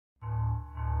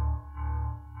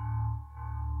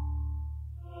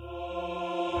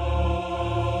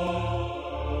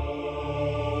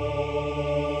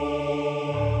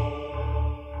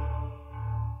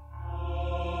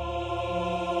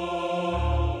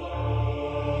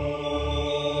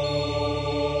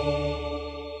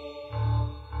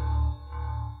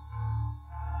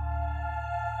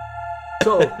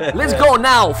So let's go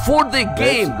now for the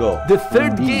game. Let's go. The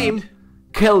third Indeed. game,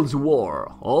 Kel's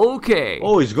War. Okay.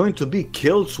 Oh, it's going to be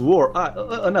Kel's War.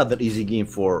 Another easy game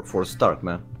for Stark,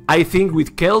 man. I think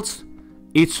with Kel's,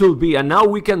 it should be. And now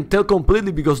we can tell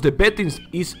completely because the betting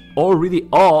is already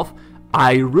off.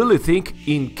 I really think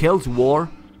in Kel's War,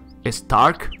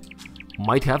 Stark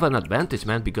might have an advantage,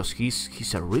 man, because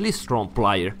he's a really strong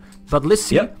player. But let's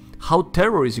see how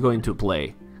Terror is going to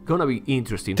play. Gonna be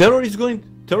interesting. Terror is going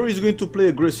to play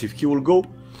aggressive. He will go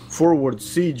forward,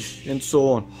 siege, and so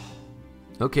on.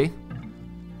 Okay.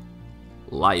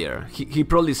 Liar. He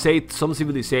probably said some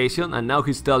civilization, and now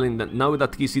he's telling that now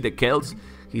that he see the Celts,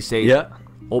 he said,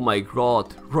 "Oh my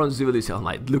God, run civilization!" I'm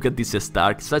like, look at this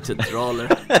Stark, such a troller.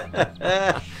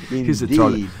 He's a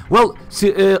troller. Well,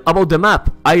 see, about the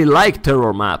map, I like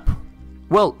Terror map.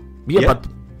 Well,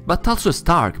 but also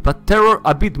Stark, but Terror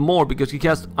a bit more because he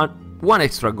has one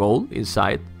extra goal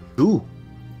inside. Two.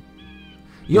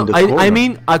 You know, I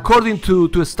mean, according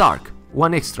to Stark.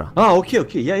 One extra. Ah,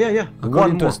 okay, yeah.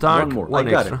 According to Stark, one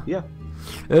extra. It,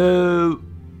 yeah.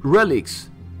 Relics,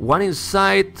 one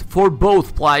inside for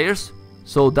both players,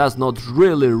 so that's not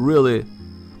really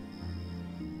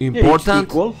important.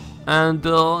 Equal. And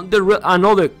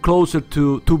another closer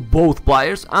to both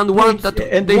players, and one that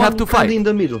they have to fight in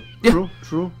the middle. Yeah.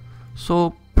 True.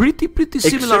 So pretty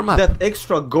similar Except map. that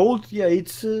extra gold, yeah,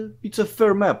 it's a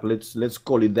fair map. Let's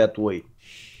call it that way.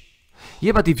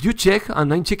 Yeah, but if you check,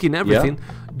 and I'm checking everything,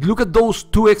 look at those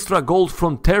two extra goals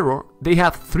from Terror. They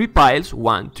have 3 piles,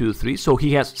 1, 2, 3. So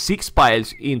he has 6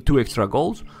 piles in 2 extra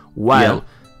goals, while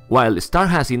Star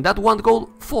has in that one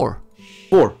goal 4.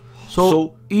 4.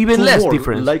 So even less more,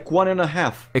 difference. Like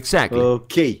 1.5. Exactly.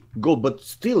 K goal, but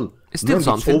still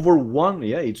something. It's over 1.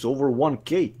 Yeah, it's over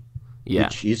 1K. Yeah,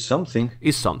 which is something.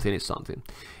 It's something.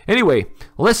 Anyway,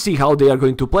 let's see how they are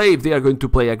going to play. If they are going to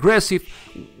play aggressive,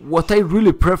 what I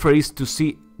really prefer is to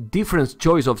see different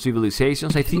choice of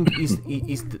civilizations. I think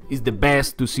is the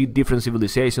best to see different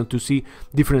civilizations, to see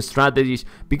different strategies,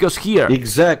 because here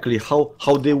exactly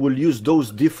how they will use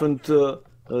those different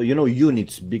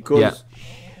units, because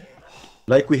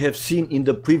like we have seen in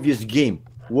the previous game,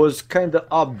 was kind of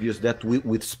obvious that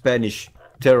with Spanish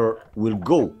Terror will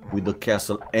go with the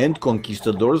castle and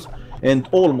conquistadors, and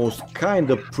almost kind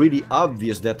of pretty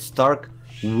obvious that Stark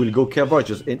will go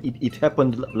cavalries, and it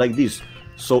happened like this.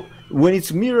 So when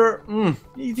it's mirror,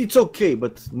 it's okay,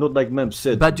 but not like Mem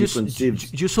said. But you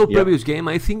saw previous game.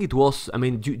 I think it was. I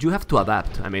mean, you have to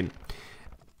adapt. I mean,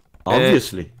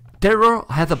 obviously, Terror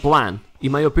had a plan.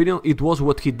 In my opinion, it was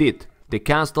what he did: the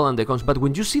castle and the cons. But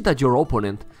when you see that your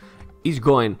opponent is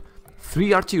going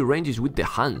 3 archery ranges with the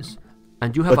Huns,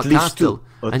 and you have a castle,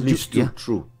 at least two.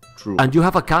 True. And you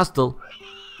have a castle,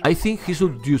 I think he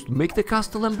should just make the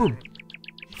castle and boom.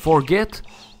 Forget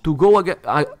to go against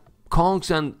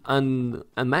Kongs and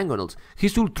Mangonels. He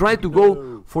should try to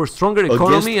go for stronger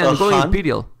economy and go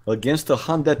Imperial. Against a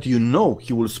Han that he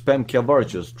will spam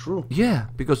cavalries. True. Yeah,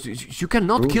 because you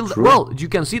cannot kill. Well, you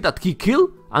can see that he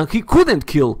killed and he couldn't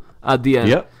kill at the end.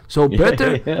 Yeah. So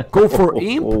better go for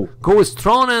Imp, go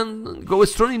strong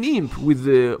in Imp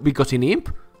with because in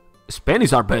Imp,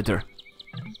 Spanish are better.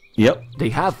 Yep.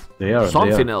 They are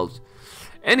something else.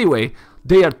 Anyway,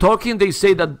 they are talking. They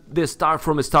say that the Star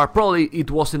from Star probably it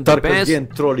wasn't the best. Again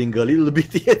trolling a little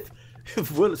bit yet.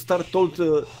 Well, Star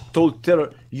told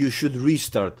Terror you should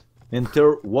restart, and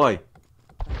Terror why?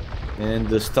 And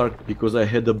the Stark, because I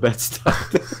had a bad start.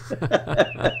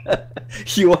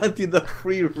 He wanted a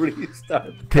free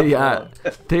restart. They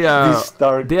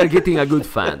are getting a good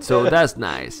fan, so that's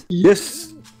nice. Yes.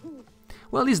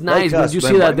 Well, it's nice when you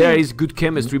see that there is good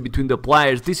chemistry between the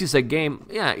players. This is a game,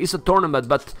 it's a tournament,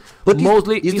 but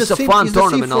mostly it's a fun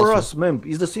tournament also. It's the same for us, man.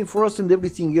 It's the same for us and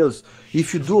everything else.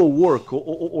 If you do a work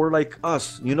or like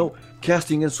us,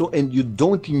 casting and so, and you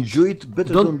don't enjoy it,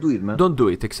 better don't do it, man. Don't do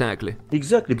it, exactly.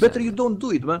 Better you don't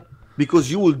do it, man, because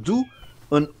you will do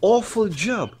an awful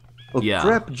job.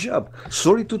 Crap job.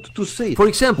 Sorry to say it. For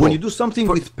example, when you do something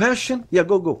with passion,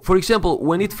 go. For example,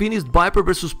 when it finished Viper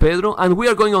versus Pedro, and we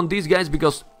are going on these guys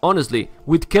because honestly,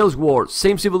 with Kel's War,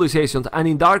 same civilizations, and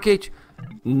in Dark Age,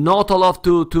 not a lot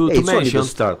to mention.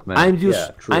 Start, man.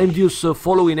 I'm just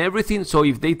following everything. So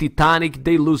if they Titanic,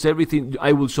 they lose everything,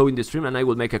 I will show in the stream and I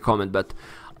will make a comment. But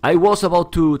I was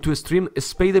about to stream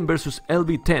Spaden versus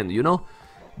LB10,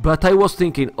 but I was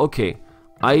thinking, okay,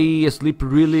 I sleep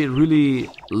really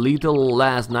little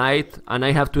last night, and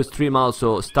I have to stream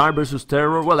also Star versus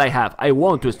Terror. Well, I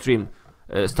want to stream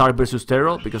Star versus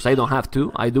Terror because I don't have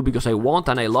to. I do because I want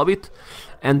and I love it.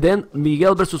 And then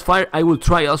Miguel versus Fire, I will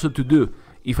try also to do.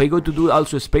 If I go to do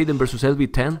also Spaden versus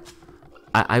LB10,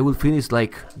 I will finish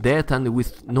like that and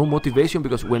with no motivation,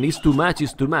 because when it's too much,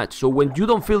 it's too much. So when you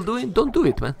don't feel doing, don't do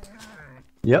it, man.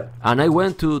 Yeah. And I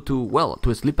went to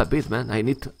sleep a bit, man. I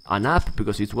need a nap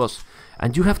because it was,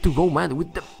 and you have to go, man,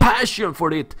 with the passion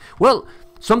for it. Well,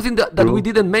 something that we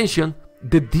didn't mention,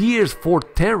 the deers for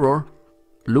terror,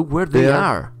 look where they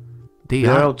are. They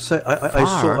are outside.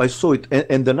 I saw it.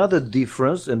 And another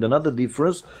difference,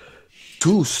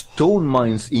 two stone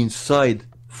mines inside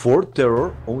for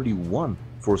terror, only one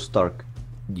for Stark.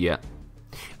 Yeah.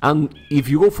 And if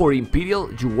you go for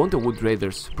Imperial, you want the Wood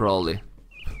Raiders, probably.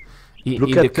 Look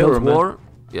in at the Terror, Cold War,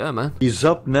 yeah, man. He's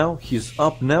up now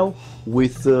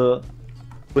with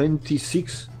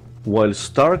 26, while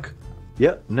Stark,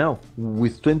 now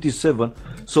with 27.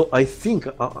 So I think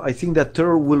that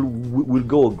Terror will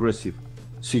go aggressive,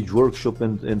 Siege Workshop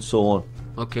and so on.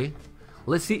 Okay,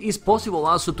 let's see. It's possible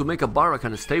also to make a barrack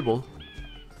and a stable.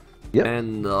 Yeah.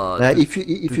 And if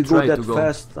you go that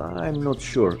fast, I'm not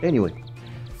sure. Anyway,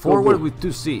 forward with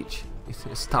 2 siege. It's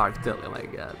a Stark. Oh my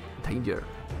God, danger.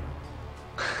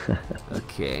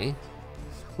 Okay.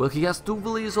 Well, he has 2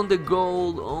 villages on the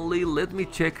gold only. Let me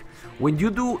check. When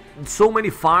you do so many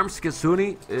farms,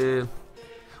 Kasuni,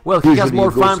 well, he has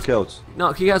more farms. Scouts.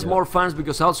 No, he has more farms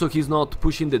because also he's not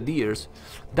pushing the deers.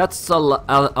 That's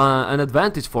an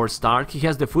advantage for Stark. He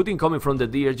has the footing coming from the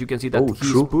deers. You can see that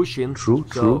he's pushing. True.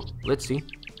 Let's see.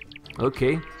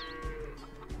 Okay.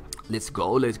 Let's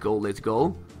go.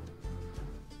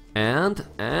 And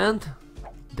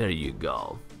there you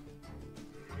go.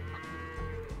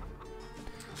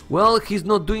 Well, he's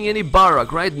not doing any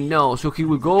barrack, right? No, so he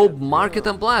will go market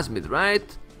and plasmid,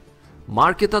 right?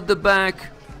 Market at the back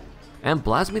and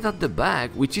plasmid at the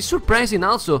back, which is surprising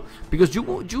also, because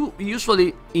you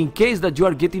usually, in case that you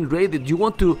are getting raided, you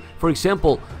want to, for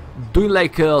example, doing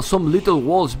like some little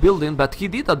walls building, but he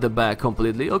did at the back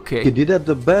completely. Okay. He did at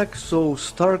the back, so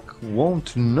Stark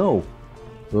won't know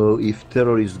if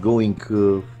Terror is going,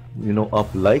 up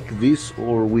like this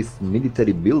or with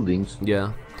military buildings.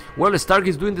 Yeah. Well, Stark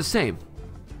is doing the same.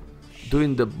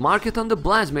 Doing the market and the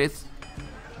blacksmith.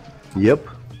 Yep.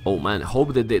 Oh man,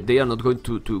 hope that they are not going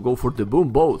to go for the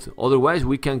boom both. Otherwise,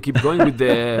 we can keep going with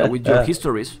the with your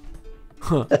histories.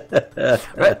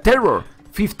 Right, Terror,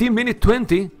 15 minute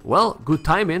 20. Well, good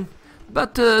timing.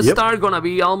 But Stark gonna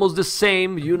be almost the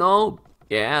same,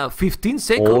 Yeah, 15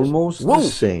 seconds. Almost the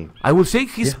same. I would say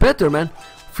he's better, man.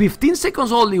 15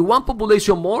 seconds only, 1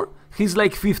 population more. He's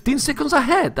like 15 seconds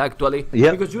ahead, actually.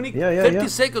 Yeah. Because you need 30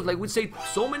 seconds, like we say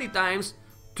so many times,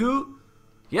 to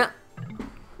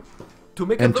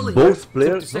make a village. Both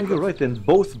players, you're right, and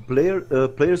both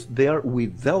players, they are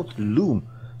without loom.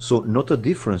 So not a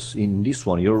difference in this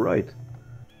one, you're right.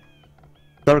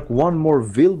 Stark one more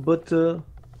vill, but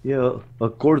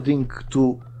according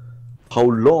to how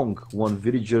long one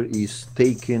villager is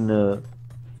taken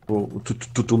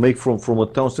to make from a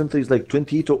town center, is like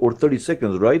 28 or 30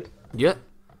 seconds, right? Yeah.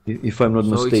 If I'm not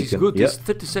mistaken. It's good. It's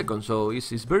 30 seconds, so it's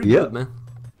very good, man.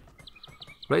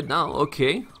 Right now,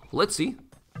 okay. Let's see.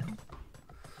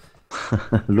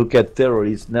 Look at Terror.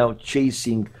 He's now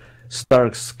chasing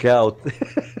Stark Scout.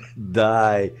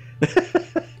 Die.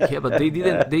 Yeah, but they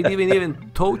didn't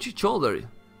even touch each other.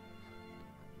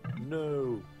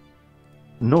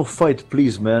 No fight,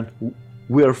 please, man.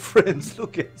 We are friends.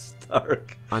 Look at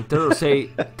Stark. And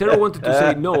Terror wanted to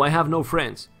say, no, I have no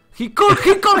friends. He called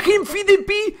him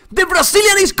FDP. The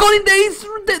Brazilian is calling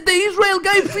the Israel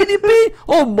guy FDP.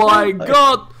 Oh my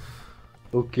God.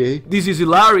 Okay. This is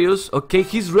hilarious. Okay,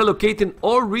 he's relocating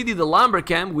already the lumber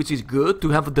camp, which is good to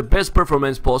have the best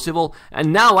performance possible.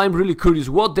 And now I'm really curious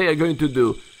what they are going to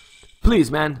do.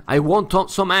 Please, man, I want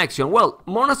some action. Well,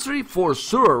 monastery for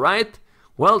sure, right?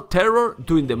 Well, Terror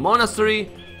doing the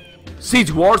monastery.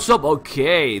 Siege Workshop,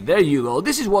 okay, there you go.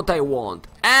 This is what I want.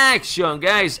 Action,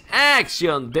 guys,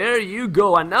 action. There you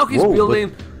go. And now he's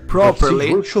building properly.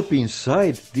 Siege Workshop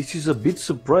inside. This is a bit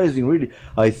surprising, really.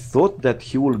 I thought that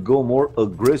he will go more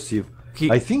aggressive.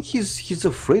 I think he's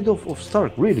afraid of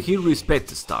Stark, really. He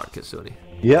respects Stark, Kasuni.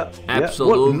 Yeah,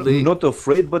 absolutely. Well, not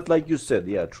afraid, but like you said,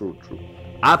 yeah, true.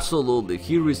 Absolutely,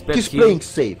 he respects. He's playing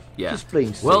safe. Yeah, he's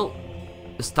playing safe. Well,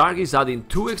 Stark is adding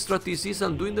 2 extra TCs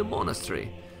and doing the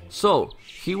monastery. So,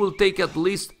 he will take at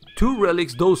least 2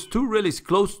 relics, those 2 relics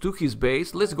close to his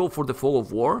base. Let's go for the Fog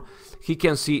of War. He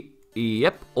can see,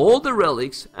 all the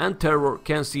relics, and Terror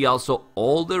can see also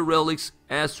all the relics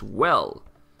as well.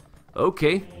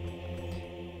 Okay.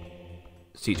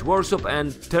 Siege Workshop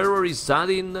and Terror is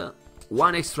adding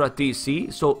 1 extra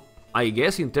TC. So, I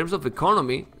guess in terms of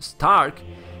economy, Stark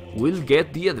will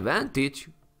get the advantage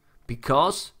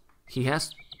because he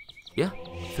has, 3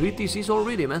 TCs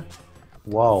already, man.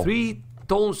 Wow. 3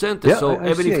 town center. Yeah, so I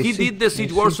even see, if I he see, did the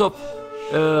siege I workshop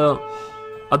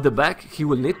at the back, he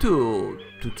will need to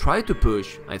try to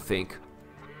push, I think.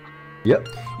 Yep.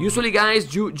 Usually,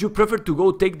 guys, you prefer to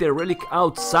go take the relic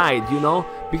outside, you know,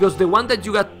 because the one that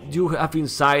you have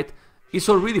inside is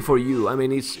already for you. I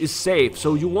mean, it's safe.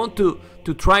 So you want to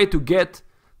try to get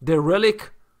the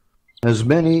relic as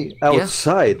many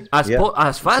outside, as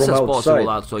fast as possible.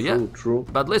 Also, true, yeah. True.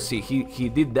 But let's see. He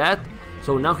did that.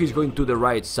 So now he's going to the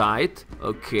right side.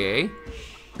 Okay.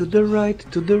 To the right,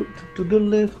 to the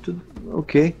left.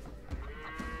 Okay.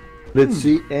 Let's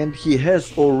see. And he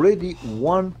has already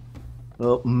one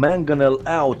mangonel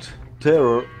out.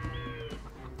 Terror.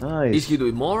 Nice. Is he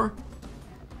doing more?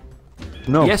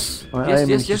 No. Yes. I am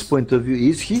in his point of view.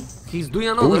 Is he? He's doing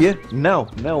another. Oh yeah. Now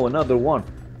another one.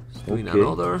 He's doing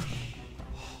another.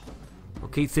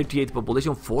 Okay, 38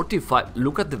 population, 45.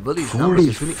 Look at the village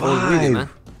numbers. 45. Already, man.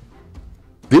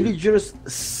 Villagers,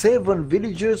 7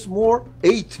 villagers more,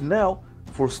 8 now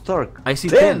for Stark. I see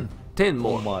 10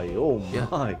 more. Oh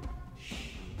my.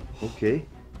 Okay.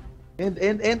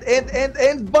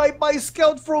 And by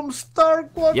scout from Stark,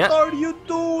 what are you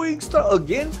doing, Stark?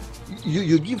 Again?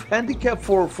 You give handicap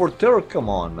for Terror? Come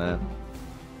on, man.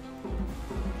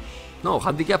 No,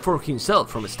 handicap for himself,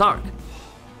 from Stark.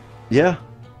 Yeah.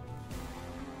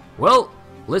 Well,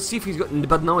 let's see if he's got.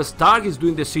 But now Stark is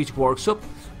doing the siege workshop.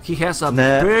 He has a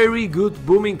very good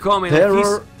booming coming.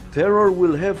 Terror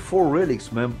will have 4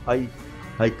 relics, man.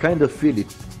 I kind of feel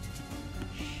it.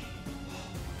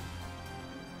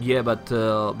 Yeah, but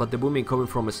the booming coming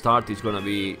from a start is gonna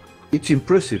be. It's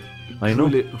impressive. I know.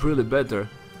 Really better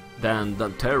than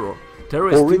Terror. Terror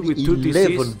is already still with 2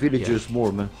 11 TCs. villagers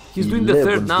more, man. He's doing the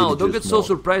 3rd now. Don't get so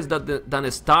surprised that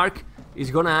a Stark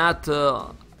is gonna add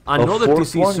another a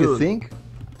 4th TC one, soon. You think?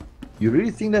 You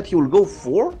really think that he will go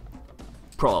 4?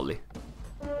 Probably.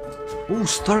 Oh,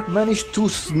 Stark managed to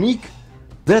sneak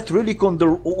that relic on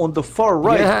the far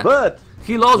right, but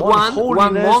he lost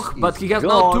one monk, but he has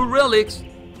now 2 relics.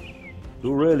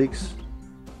 2 relics.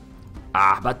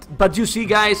 But you see,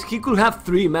 guys, he could have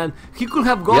 3, man. He could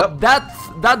have got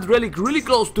that relic really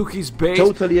close to his base.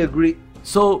 Totally agree.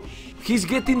 So he's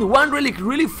getting 1 relic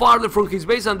really farther from his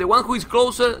base, and the one who is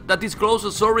closer,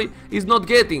 is not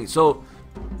getting. So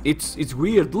it's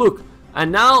weird. Look, and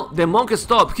now the monk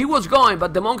stopped. He was going,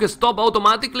 but the monk stopped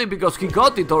automatically because he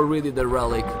got it already, the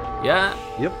relic. Yeah.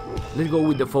 Yep. Let's go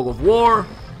with the fog of war.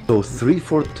 So 3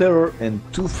 for Terror and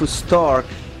 2 for Stark.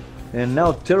 And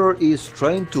now Terror is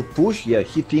trying to push,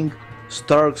 hitting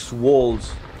Stark's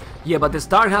walls. Yeah, but the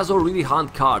Stark has already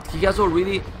hunt card. He has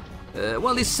already,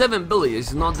 well, it's 7 billion.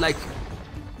 It's not like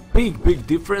big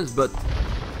difference, but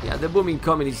yeah, the booming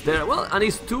coming is there. Well, and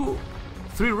it's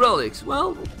 3 relics.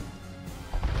 Well,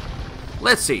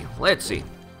 let's see.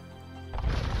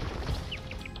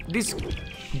 This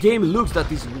game looks that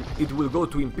it will go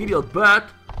to Imperial, but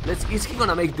is he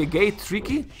gonna make the gate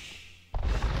tricky?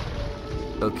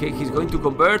 Okay, he's going to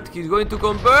convert. He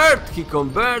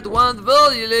convert 1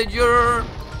 villager,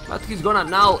 but he's gonna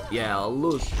now,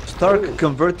 lose. Stark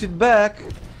converted back.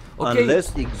 Okay,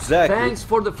 unless exactly. Thanks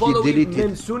for the following,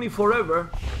 Mensuni forever.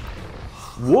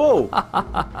 Whoa.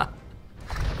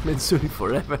 Mensuni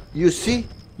forever. You see?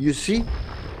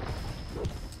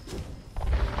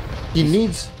 He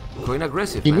needs. Going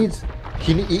aggressive. He needs.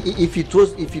 If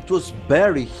it was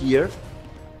Barry here,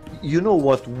 you know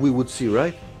what we would see,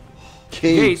 right?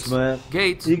 Gates, man.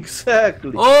 Gates.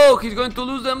 Exactly. Oh, he's going to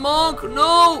lose the monk.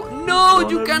 No,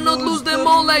 you cannot lose the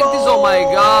monk like this. Oh my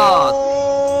god.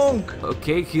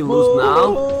 Okay, he lose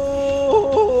now.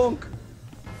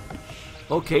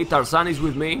 Okay, Tarzan is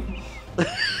with me.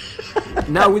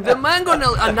 Now with the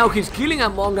mangonel, and now he's killing a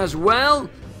monk as well.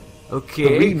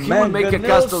 Okay, he will make a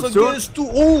castle soon.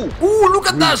 Ooh, look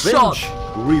at that shot!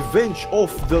 Revenge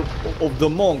of the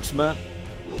monks, man.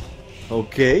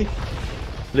 Okay.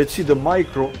 Let's see the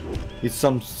micro. It's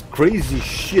some crazy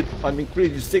shit. I mean,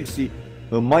 crazy sexy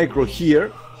micro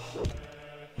here.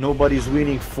 Nobody's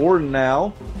winning for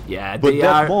now. Yeah, but they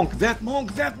that are. monk.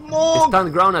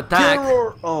 Stand ground attack.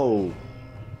 Terror. Oh.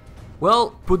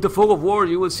 Well, put the fog of war.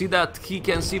 You will see that he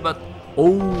can see, but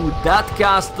oh, that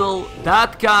castle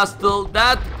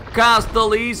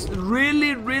is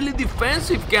really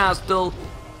defensive castle.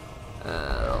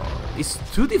 It's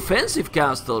too defensive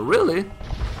castle, really.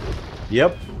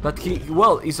 Yep. But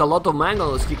it's a lot of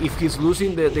mangonels. If he's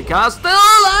losing the castle,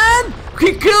 and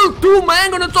he killed 2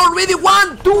 mangonels already. 2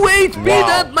 HP. Wow.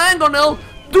 That mangonel,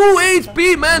 2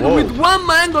 HP, man. Whoa. With 1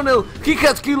 mangonel, he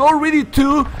has killed already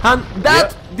 2, and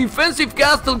that defensive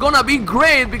castle gonna be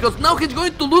great because now he's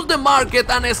going to lose the market,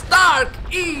 and Stark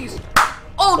is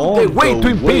on the way to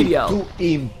Imperial.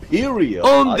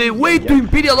 On the way to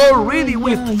Imperial already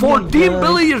with 14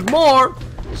 villagers more.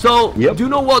 So, do you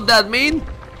know what that means?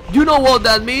 Do you know what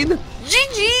that means?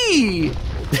 GG!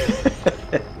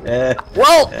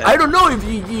 Well, I don't know if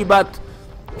GG, but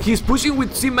he's pushing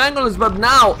with sea mangonels. But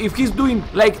now, if he's doing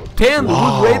like 10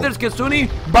 wood raiders, Kesuni,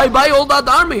 bye-bye all that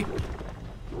army.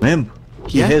 Man,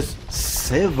 he has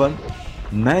 7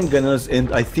 mangonels,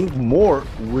 and I think more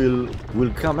will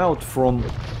come out from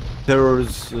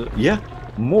Terror's.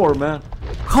 More, man.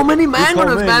 How many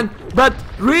mangonels, man? But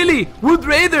really, wood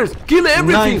raiders, kill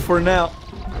everything. 9 for now.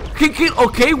 He kill.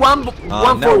 Okay, one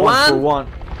for one.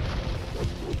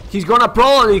 He's gonna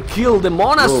probably kill the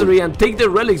monastery and take the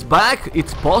relics back.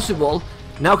 It's possible.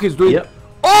 Now he's doing.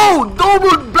 Oh,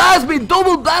 double blast beat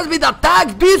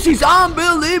attack. This is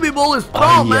unbelievable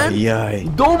strong, man.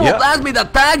 Double blast beat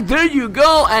attack. There you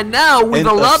go. And now with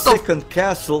a lot of second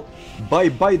castle by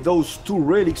those 2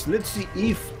 relics. Let's see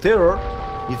if Terror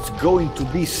is going to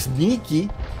be sneaky.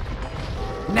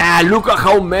 Nah, look at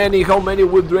how many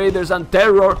wood raiders, and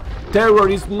Terror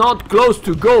is not close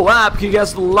to go up. He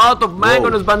has a lot of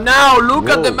mangonels, but now look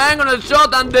at the mangonel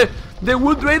shot and the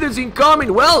wood raiders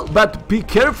incoming. Well, but be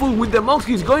careful with the monks.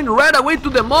 He's going right away to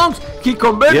the monks. He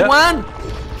converted one,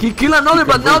 he killed another,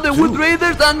 but now the wood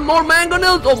raiders and more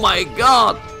mangonels. Oh my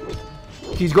god.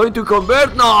 He's going to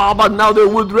convert. No, but now the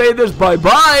wood raiders,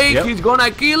 bye-bye. He's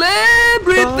gonna kill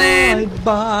everything.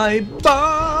 Bye,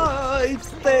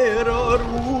 Terror.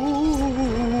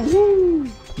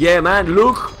 Yeah, man,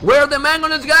 look. Where are the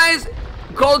mangonels, guys?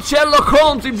 Call Sherlock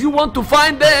Holmes if you want to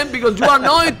find them, because you are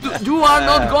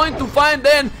not going to find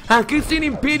them. And he's in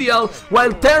Imperial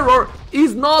while Terror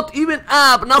is not even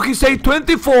up. Now he say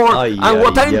 24, and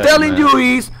what I'm telling you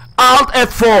is Alt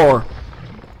F4.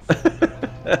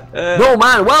 No,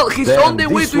 man. Well, he's on the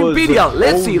way to Imperial.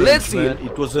 Let's see.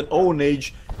 It was an own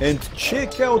age. And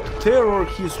check out Terror.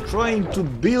 He's trying to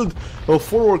build a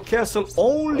forward castle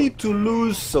only to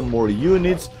lose some more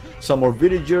units, some more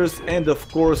villagers, and of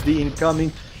course the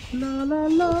incoming la la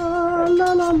la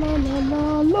la la la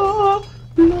la la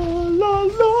la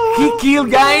la. He killed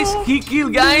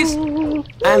guys.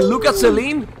 And look at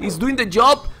Celine. He's doing the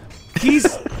job. He's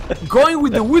going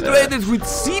with the wood raiders with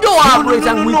 0 upgrades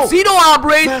and with 0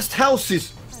 upgrades.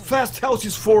 Fast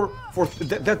houses for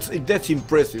that's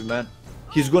impressive, man.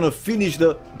 He's gonna finish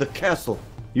the castle.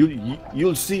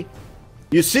 You'll see.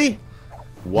 You see?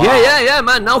 Wow. Yeah,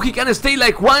 man. Now he can stay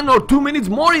like 1 or 2 minutes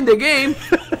more in the game.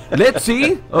 Let's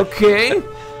see. Okay,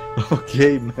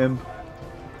 man.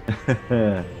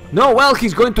 No, well,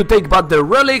 he's going to take back the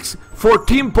relics.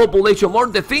 14 population more.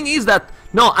 The thing is that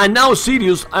and now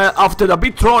Sirius, after a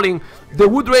bit trolling, the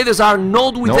wood raiders are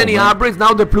not with any upgrades.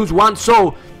 Now the +1.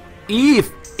 So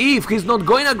if he's not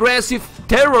going aggressive,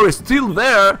 Terror is still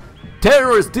there.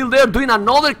 Doing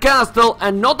another castle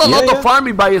and not a lot of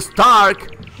farming by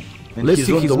Stark. And let's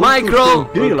see his micro.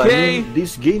 Okay. I mean,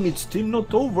 this game is still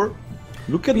not over.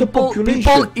 Look at the population.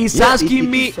 People is asking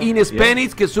me in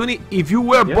Spanish, Kesuni, if you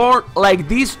were born like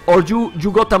this or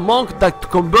you got a monk that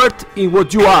convert in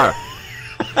what you are.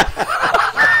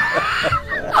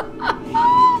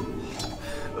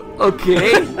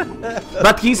 Okay,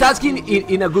 but he's asking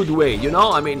in a good way, you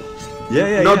know. I mean,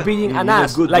 not being an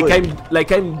ass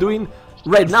like I'm doing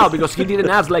right now, because he didn't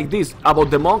ask like this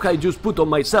about the monk. I just put on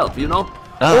myself, you know.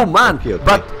 Oh man,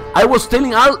 but I was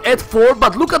telling Alt F4,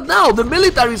 but look at now, the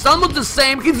military is almost the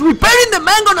same. He's repairing the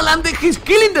mangonel and he's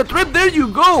killing the trap. There you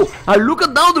go. And look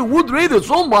at now the wood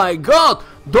raiders. Oh my god,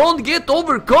 don't get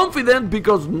overconfident,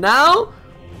 because now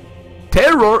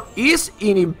Terror is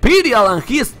in Imperial and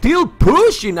he is still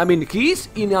pushing. I mean, he's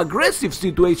in aggressive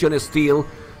situation still.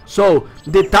 So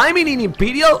the timing in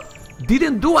Imperial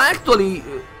didn't do actually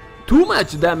too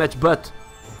much damage, but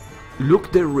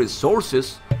look the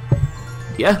resources.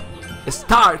 Yeah,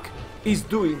 Stark is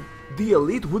doing the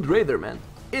elite wood raider, man.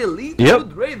 Elite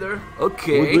wood raider.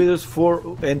 Okay. Wood raiders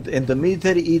and the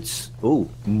military. It's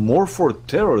more for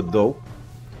Terror though.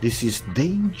 This is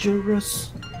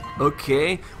dangerous.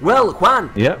 Okay. Well,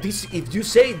 Juan. This, if you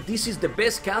say this is the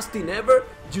best casting ever,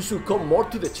 you should come more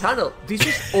to the channel. This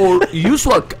is our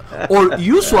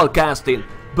usual casting.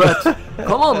 But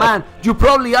come on, man, you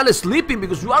probably are sleeping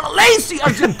because you are a lazy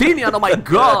Argentinian. Oh my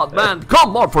god, man,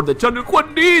 come more for the channel,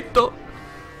 Juanito.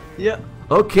 Yeah.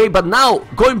 Okay, but now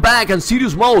going back and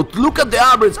serious mode, look at the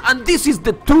average, and this is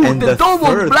the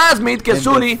double plasmid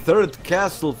Kesuni. And the third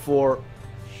castle for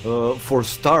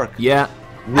Stark. Yeah.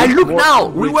 And look now,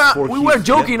 we were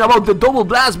joking about the double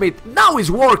plasmid. Now it's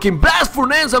working. Blast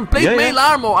furnace and plate mail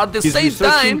armor at the same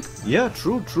time. Yeah,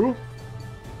 true.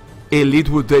 Elite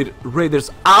wood raiders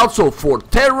also for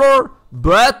Terror,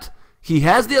 but He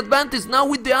has the advantage now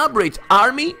with the average.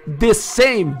 Army, the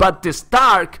same, but the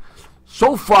Stark,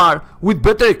 so far, with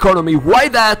better economy. Why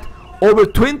that? Over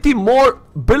 20 more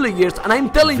villagers, and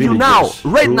I'm telling you now,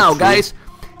 right now, guys,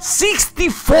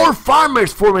 64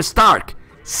 farmers for a Stark.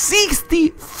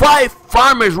 65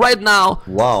 farmers right now.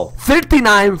 Wow.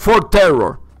 39 for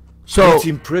Terror. So that's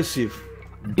impressive.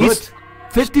 But it's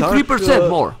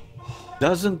 53% more.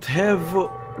 Doesn't have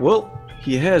well,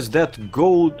 he has that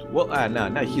gold. Well,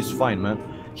 nah, he's fine, man.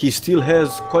 He still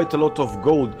has quite a lot of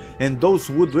gold, and those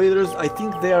wood raiders, I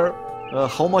think they are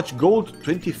how much gold?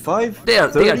 25? They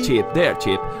are cheap. They are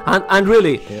cheap. And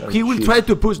really, he will try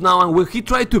to push now. And when he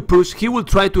try to push, he will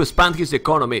try to expand his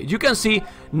economy. You can see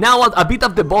now at a bit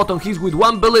at the bottom, he's with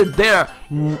one village there,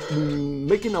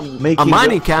 making a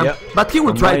mining camp. Yeah, but he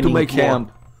will try to make more.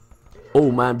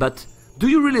 Oh man, but do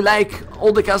you really like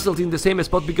all the castles in the same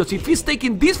spot? Because if he's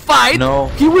taking this fight,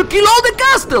 he will kill all the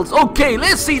castles. Okay,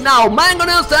 let's see now.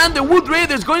 Mangonels and the wood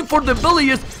raiders going for the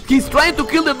villagers. He's trying to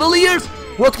kill the villagers.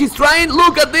 What he's trying,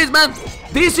 look at this, man.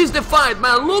 This is the fight,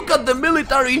 man. Look at the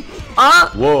military.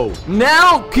 Whoa.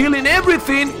 Now killing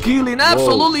everything, killing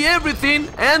absolutely everything,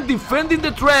 and defending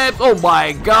the traps. Oh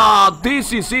my god,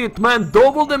 this is it, man.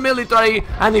 Double the military,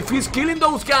 and if he's killing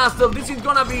those castles, this is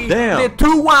gonna be the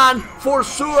 2-1 for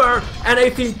sure. And I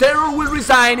think Terror will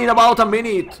resign in about a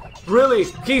minute. Really,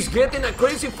 he's getting a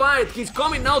crazy fight. He's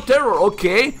coming now, Terror.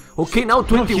 Okay, now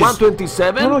 21,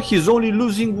 27. No, he's only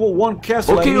losing one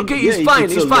castle. Okay, he's fine,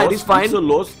 he's fine. It's a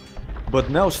loss, but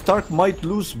now Stark might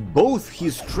lose both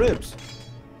his trips.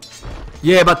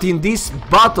 Yeah, but in these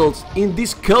battles, in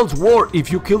this Celts war,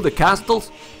 if you kill the castles,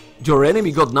 your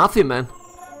enemy got nothing, man.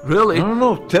 Really?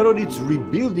 No, Terror is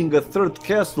rebuilding a third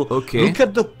castle. Okay. Look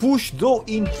at the push though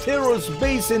in Terror's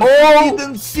base, and he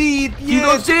didn't see it yet. He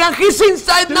don't see it, and he's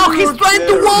inside now. He's trying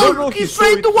to wall. He's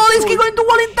trying to wall. Is he going to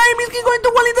wall in time? Is he going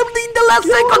to wall in the last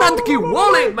second? And he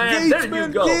walling, man. Gates, there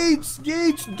you go.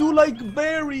 Gates, do like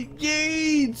Barry.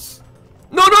 Gates.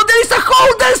 No, there is a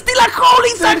hole. There's still a hole.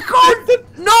 It's a hole.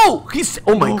 No, he's.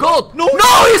 Oh my god. No,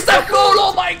 it's a hole.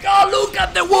 Oh my god. Look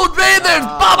at the wood raiders.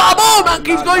 Ba ba boom, and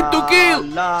he's going to kill.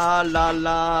 La la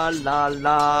la la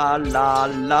la la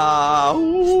la.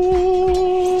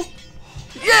 Ooh.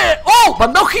 Yeah. Oh,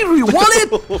 but now he re-walled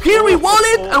it.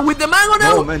 And with the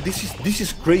mangonel. Oh man, this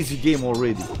is crazy game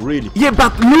already. Really. Yeah,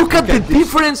 but look at the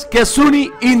difference, Kasuni,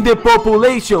 in the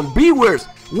population. Viewers,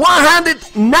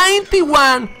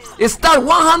 191. Start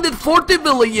 140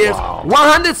 villagers,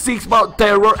 106 about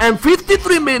Terror, and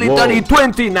 53 military,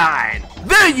 29.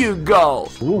 There you go.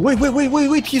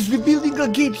 Wait. He's rebuilding a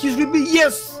gate.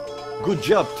 Yes. Good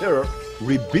job, Terror.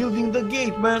 Rebuilding the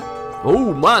gate, man.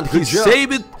 Oh, man. He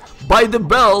saved it by the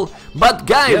bell. But,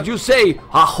 guys, you say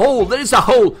a hole. There is a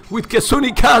hole with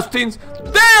Kasuni castings.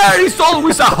 There is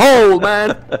always a hole,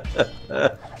 man.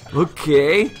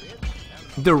 Okay.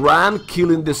 The ram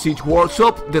killing the siege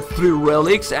workshop, the 3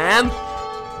 relics, and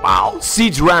wow,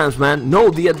 siege rams, man. No,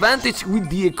 the advantage with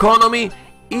the economy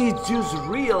is just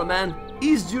real, man.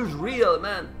 It's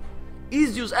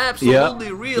just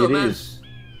absolutely real, man. It is.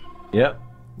 Yeah.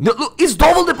 No, look, it's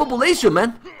double the population,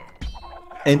 man.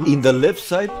 And in the left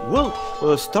side,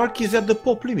 Stark is at the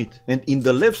pop limit, and in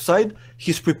the left side,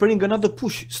 he's preparing another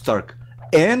push, Stark,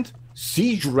 and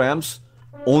siege rams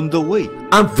on the way.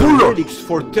 And Fuller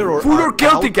for Terror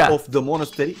Celtica out of the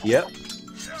monastery. Yeah.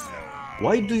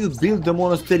 Why do you build the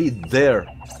monastery there,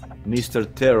 Mr.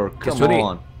 Terror? Come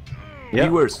on. Yeah.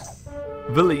 Viewers,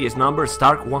 villages number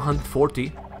Stark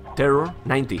 140, Terror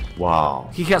 90.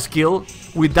 Wow. He has killed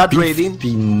with that raiding.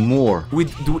 More.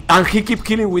 And he keep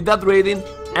killing with that raiding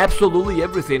absolutely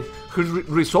everything. His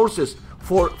resources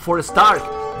for Stark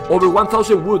over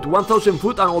 1,000 wood, 1,000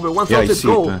 food, and over 1,000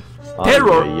 gold.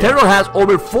 Terror has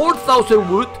over 4,000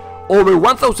 wood, over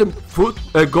 1,000 food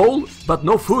gold, but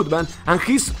no food, man. And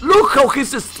look how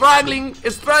he's struggling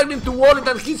to wall it,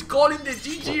 and he's calling the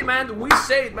GG, man. We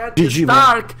say it, man. GG,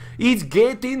 Stark is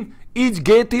getting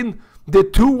the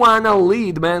 2-1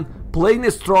 lead, man. Playing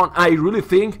strong. I really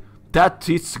think that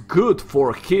it's good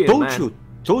for him.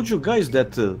 Told you guys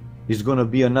that it's gonna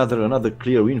be another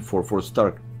clear win for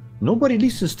Stark. Nobody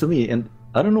listens to me, and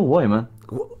I don't know why, man.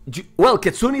 Well,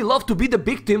 Katsuni loved to be the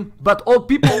victim, but all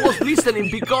people was listening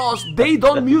because they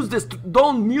don't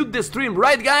mute the stream,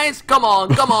 right, guys? Come on,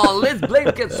 let's blame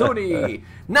Katsuni.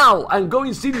 Now, I'm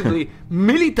going seriously.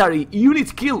 Military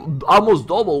units killed almost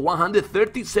double,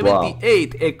 130,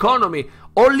 78. Wow. Economy,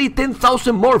 only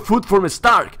 10,000 more food from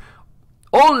Stark.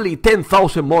 Only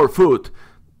 10,000 more food.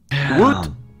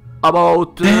 Wood,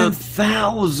 about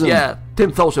 10,000. Yeah,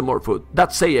 10,000 more food.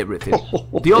 That say everything.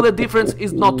 The other difference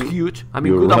is not huge. I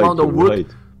mean, good amount of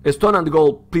wood. Stone and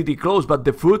gold pretty close, but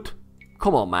the food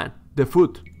Come on, man. The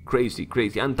foot. Crazy,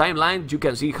 crazy. And timeline, you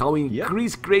can see how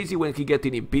increased crazy when he get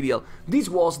in Imperial. This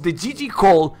was the GG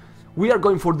call. We are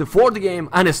going for the 4th game,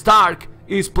 and Stark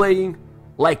is playing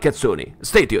like Katsuni.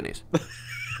 Stay tuned.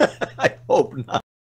 I hope not.